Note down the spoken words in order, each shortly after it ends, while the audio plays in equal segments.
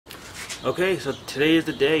Okay, so today is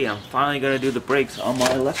the day I'm finally gonna do the brakes on my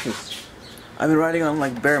Lexus. I've been riding on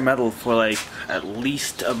like bare metal for like at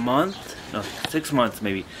least a month, no, 6 months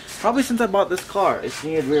maybe. Probably since I bought this car. It's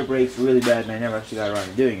needed rear brakes really bad and I never actually got around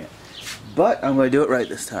to doing it. But I'm gonna do it right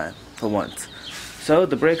this time, for once. So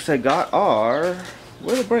the brakes I got are,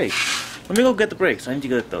 where are the brakes? Let me go get the brakes, I need to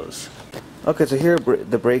get those. Okay, so here are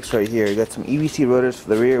the brakes right here. You got some EBC rotors for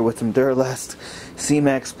the rear with some Duralast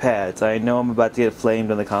C-Max pads. I know I'm about to get flamed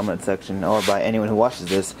in the comment section, or by anyone who watches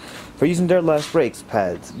this, for using Duralast brakes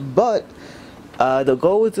pads. But the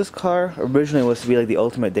goal with this car originally was to be like the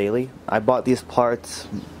ultimate daily. I bought these parts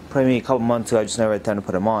probably a couple months ago. I just never had time to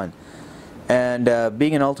put them on. And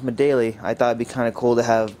being an ultimate daily, I thought it'd be kind of cool to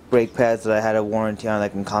have brake pads that I had a warranty on that I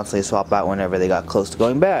can constantly swap out whenever they got close to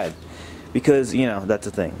going bad. Because, you know, that's a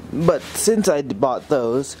thing. But since I bought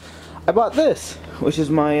those, I bought this, which is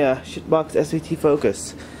my shitbox SVT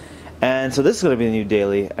Focus. And so this is going to be the new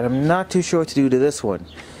daily, and I'm not too sure what to do to this one.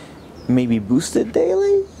 Maybe boosted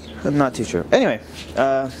daily? I'm not too sure. Anyway,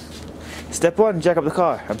 step 1, jack up the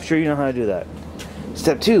car. I'm sure you know how to do that.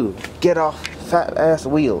 Step 2, get off fat ass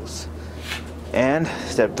wheels. And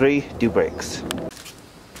step 3, do brakes.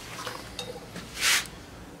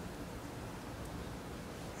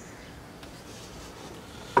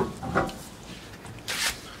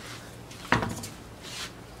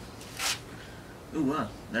 Ooh, wow,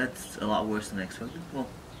 that's a lot worse than I expected. Well,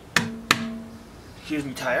 here's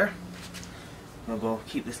my tire. I'll go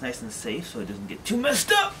keep this nice and safe so it doesn't get too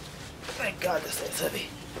messed up. Thank God this thing's heavy.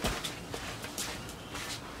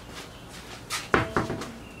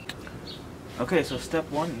 Okay, so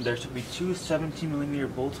step 1, there should be 2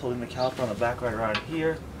 17mm bolts holding the caliper on the back right around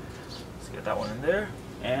here. Let's get that one in there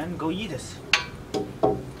and go yeet us.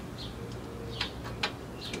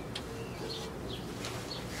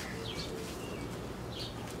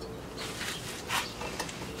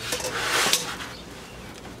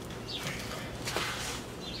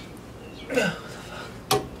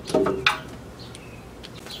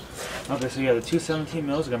 Okay, so yeah, the 2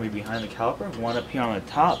 17mm are going to be behind the caliper, one up here on the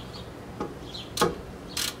top. There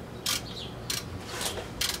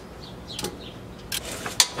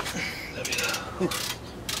we go.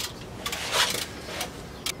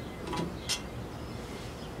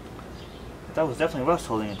 That was definitely rust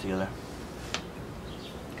holding it together.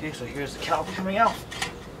 Okay, so here's the caliper coming out.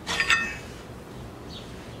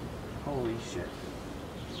 Holy shit.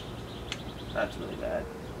 That's really bad.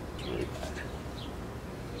 It's really bad.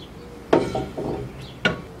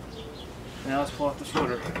 Now let's pull off this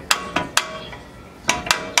rotor.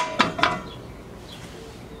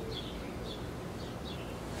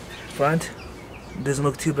 Front doesn't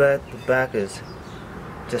look too bad. The back is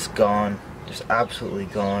just gone. Just absolutely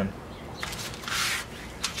gone.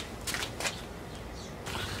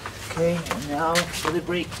 Okay, and now for the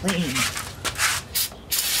brake clean.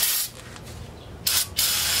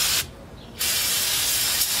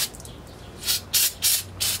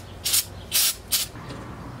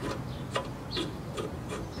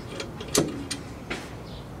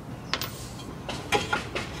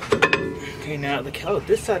 Okay, now the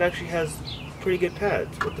this side actually has pretty good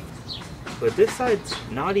pads, but this side's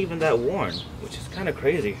not even that worn, which is kind of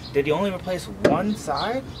crazy. Did you only replace one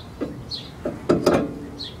side?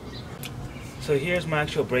 So here's my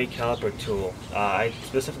actual brake caliper tool. I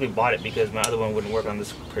specifically bought it because my other one wouldn't work on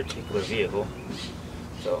this particular vehicle.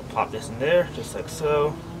 So pop this in there, just like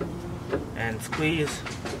so, and squeeze.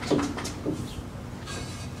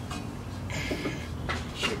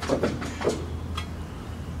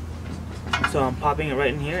 So I'm popping it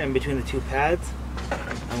right in here, in between the 2 pads.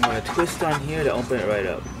 I'm going to twist on here to open it right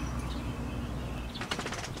up.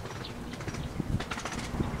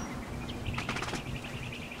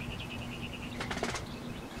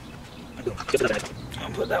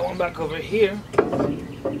 I'll put that one back over here.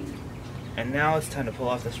 And now it's time to pull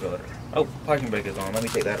off this rotor. Oh, parking brake is on. Let me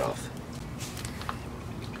take that off.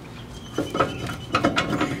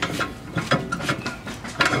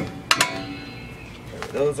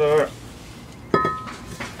 There those are.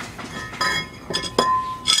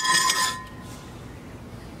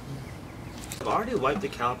 I've already wiped the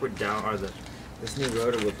caliper down, or this new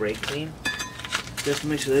rotor with brake clean, just to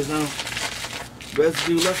make sure there's no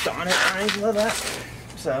residue left on it or anything like that.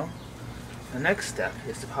 So the next step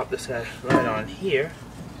is to pop this guy right on here,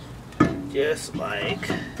 just like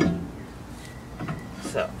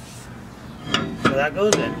so. So that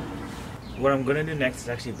goes in. What I'm going to do next is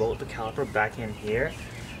actually bolt the caliper back in here,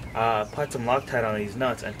 put some Loctite on these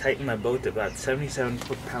nuts, and tighten my bolt to about 77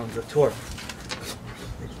 foot-pounds of torque.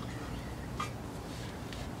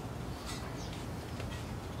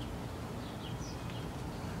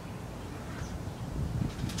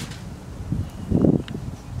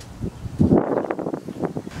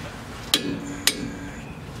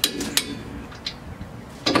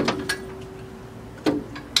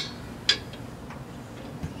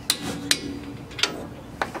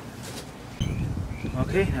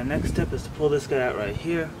 Okay, now next step is to pull this guy out right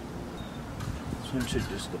here. This one should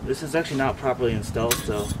just go. This is actually not properly installed,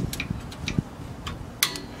 so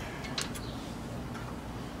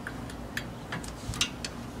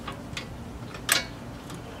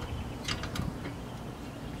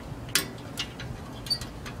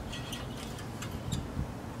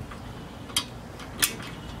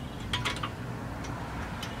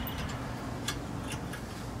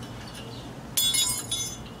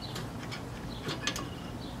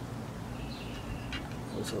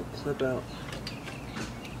this will clip out.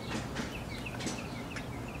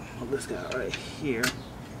 Pull this guy out right here.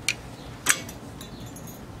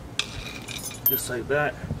 Just like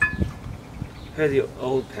that. Here are the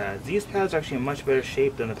old pads. These pads are actually in much better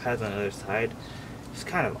shape than the pads on the other side. It's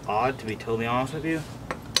kind of odd, to be totally honest with you.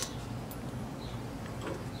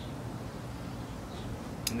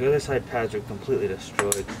 And the other side pads are completely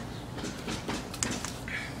destroyed.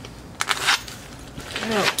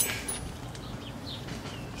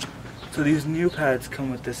 So these new pads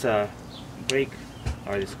come with this brake,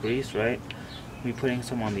 or this grease, right? We'll be putting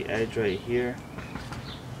some on the edge right here.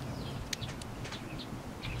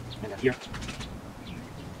 And here.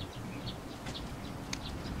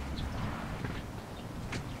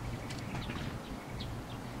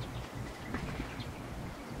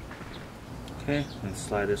 Okay, and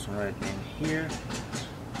slide this one right in here,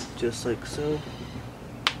 just like so.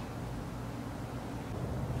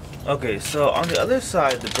 Okay, so on the other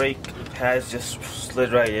side, the brake pads just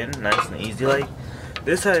slid right in, nice and easy like.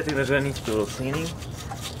 This side, I think there's going to need to be a little cleaning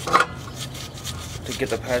to get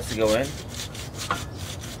the pads to go in.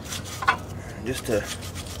 Just to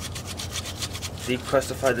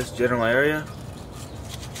decrustify this general area.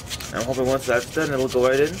 I'm hoping once that's done, it'll go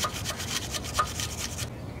right in.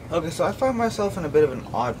 Okay, so I find myself in a bit of an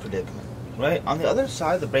odd predicament, right? On the other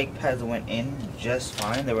side, the brake pads went in just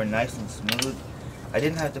fine. They were nice and smooth. I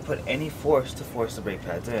didn't have to put any force to force the brake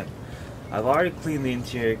pads in. I've already cleaned the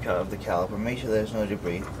interior of the caliper, make sure there's no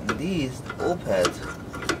debris. And these old pads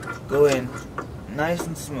go in nice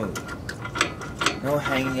and smooth. No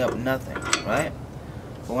hanging up, nothing, right?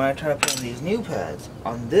 But when I try to put in these new pads,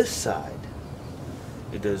 on this side,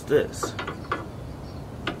 it does this.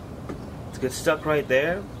 It gets stuck right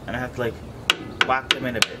there, and I have to like whack them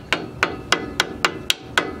in a bit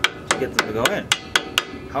to get them to go in.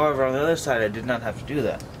 However, on the other side, I did not have to do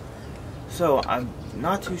that. So, I'm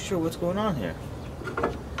not too sure what's going on here.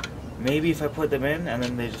 Maybe if I put them in and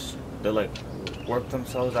then they like work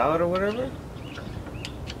themselves out or whatever.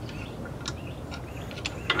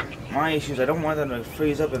 My issue is I don't want them to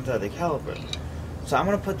freeze up inside the caliper. So I'm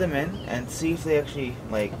going to put them in and see if they actually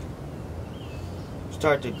like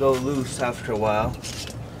start to go loose after a while.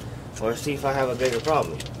 Or see if I have a bigger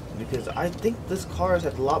problem. Because I think this car has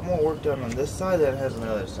had a lot more work done on this side than it has on the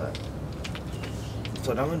other side. So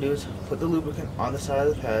what I'm going to do is put the lubricant on the side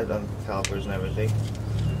of the pad, on the calipers and everything.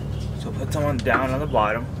 So put someone down on the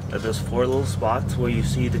bottom at those 4 little spots where you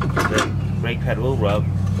see the brake pad will rub.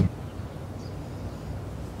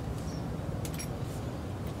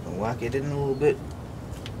 And whack it in a little bit.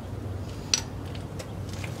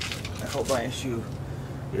 I hope my issue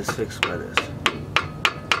is fixed by this.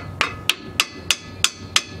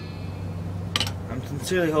 I'm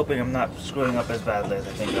sincerely hoping I'm not screwing up as badly as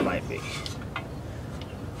I think I might be.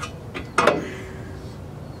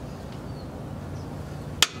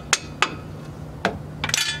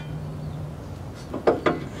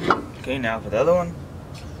 Okay, now for the other one,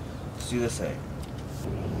 let's do the same.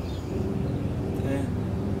 Okay,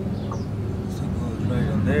 this thing goes right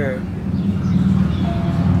in there.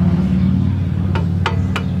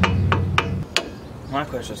 My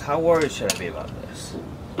question is, how worried should I be about this?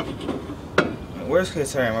 Worst case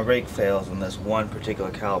scenario, my brake fails on this one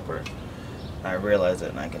particular caliper. I realize it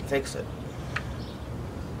and I can fix it.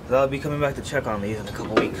 So I'll be coming back to check on these in a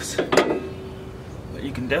couple weeks. But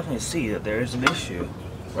you can definitely see that there is an issue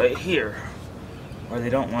right here where they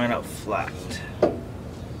don't line up flat. So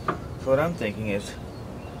what I'm thinking is,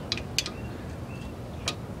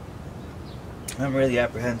 I'm really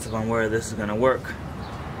apprehensive on where this is going to work.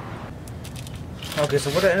 Okay, so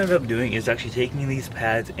what I ended up doing is actually taking these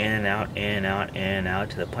pads in and out, in and out, in and out,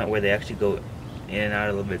 to the point where they actually go in and out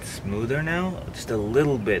a little bit smoother now. Just a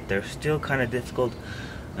little bit. They're still kind of difficult.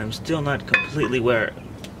 I'm still not completely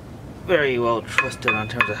very well trusted on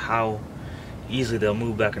terms of how easily they'll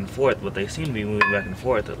move back and forth, but they seem to be moving back and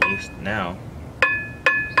forth at least now.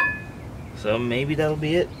 So maybe that'll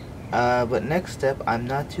be it. But next step, I'm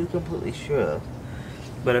not too completely sure of.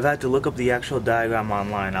 But I've had to look up the actual diagram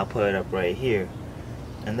online. I'll put it up right here.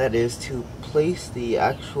 And that is to place the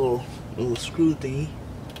actual little screw thingy,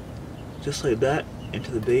 just like that,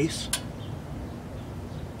 into the base.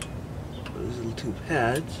 those little two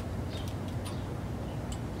pads,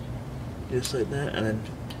 just like that, and then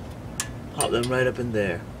pop them right up in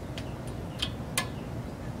there.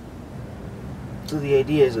 So the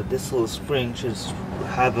idea is that this little spring should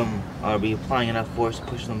have them, or be applying enough force to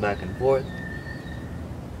push them back and forth.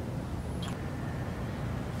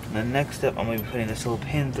 And then next step, I'm going to be putting this little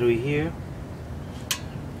pin through here.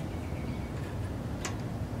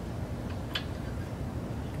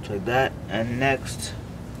 Just like that. And next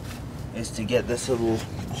is to get this little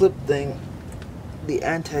clip thing, the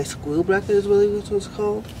anti-squeal bracket is really what it's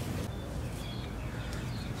called.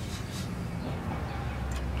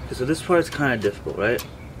 So this part is kind of difficult, right?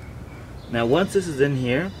 Now once this is in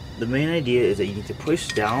here, the main idea is that you need to push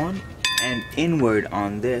down and inward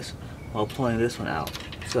on this while pulling this one out.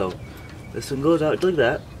 So this one goes out like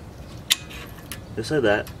that, just like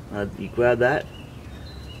that. Now you grab that,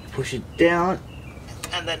 push it down,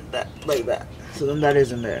 and then that, like that. So then that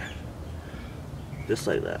is in there, just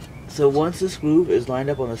like that. So once this groove is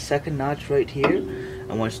lined up on the second notch right here,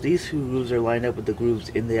 and once these two grooves are lined up with the grooves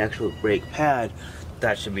in the actual brake pad,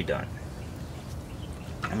 that should be done.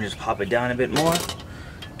 Let me just pop it down a bit more.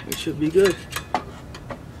 It should be good.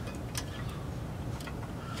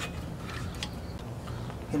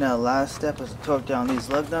 Okay, now last step is to torque down these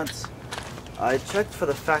lug nuts. I checked for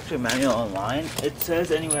the factory manual online. It says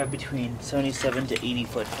anywhere between 77 to 80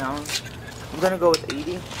 foot-pounds. I'm gonna go with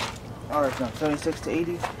 80, or no, 76 to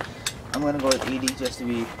 80. I'm gonna go with 80 just to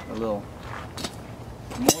be a little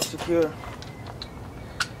more secure.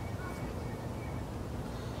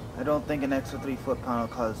 I don't think an extra 3 foot-pound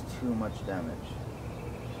will cause too much damage.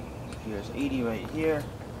 Here's 80 right here.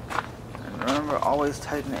 And remember, always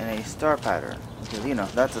tighten in a star pattern, because you know,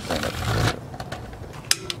 that's the thing that's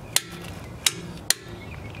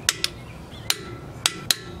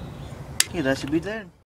okay, that should be there.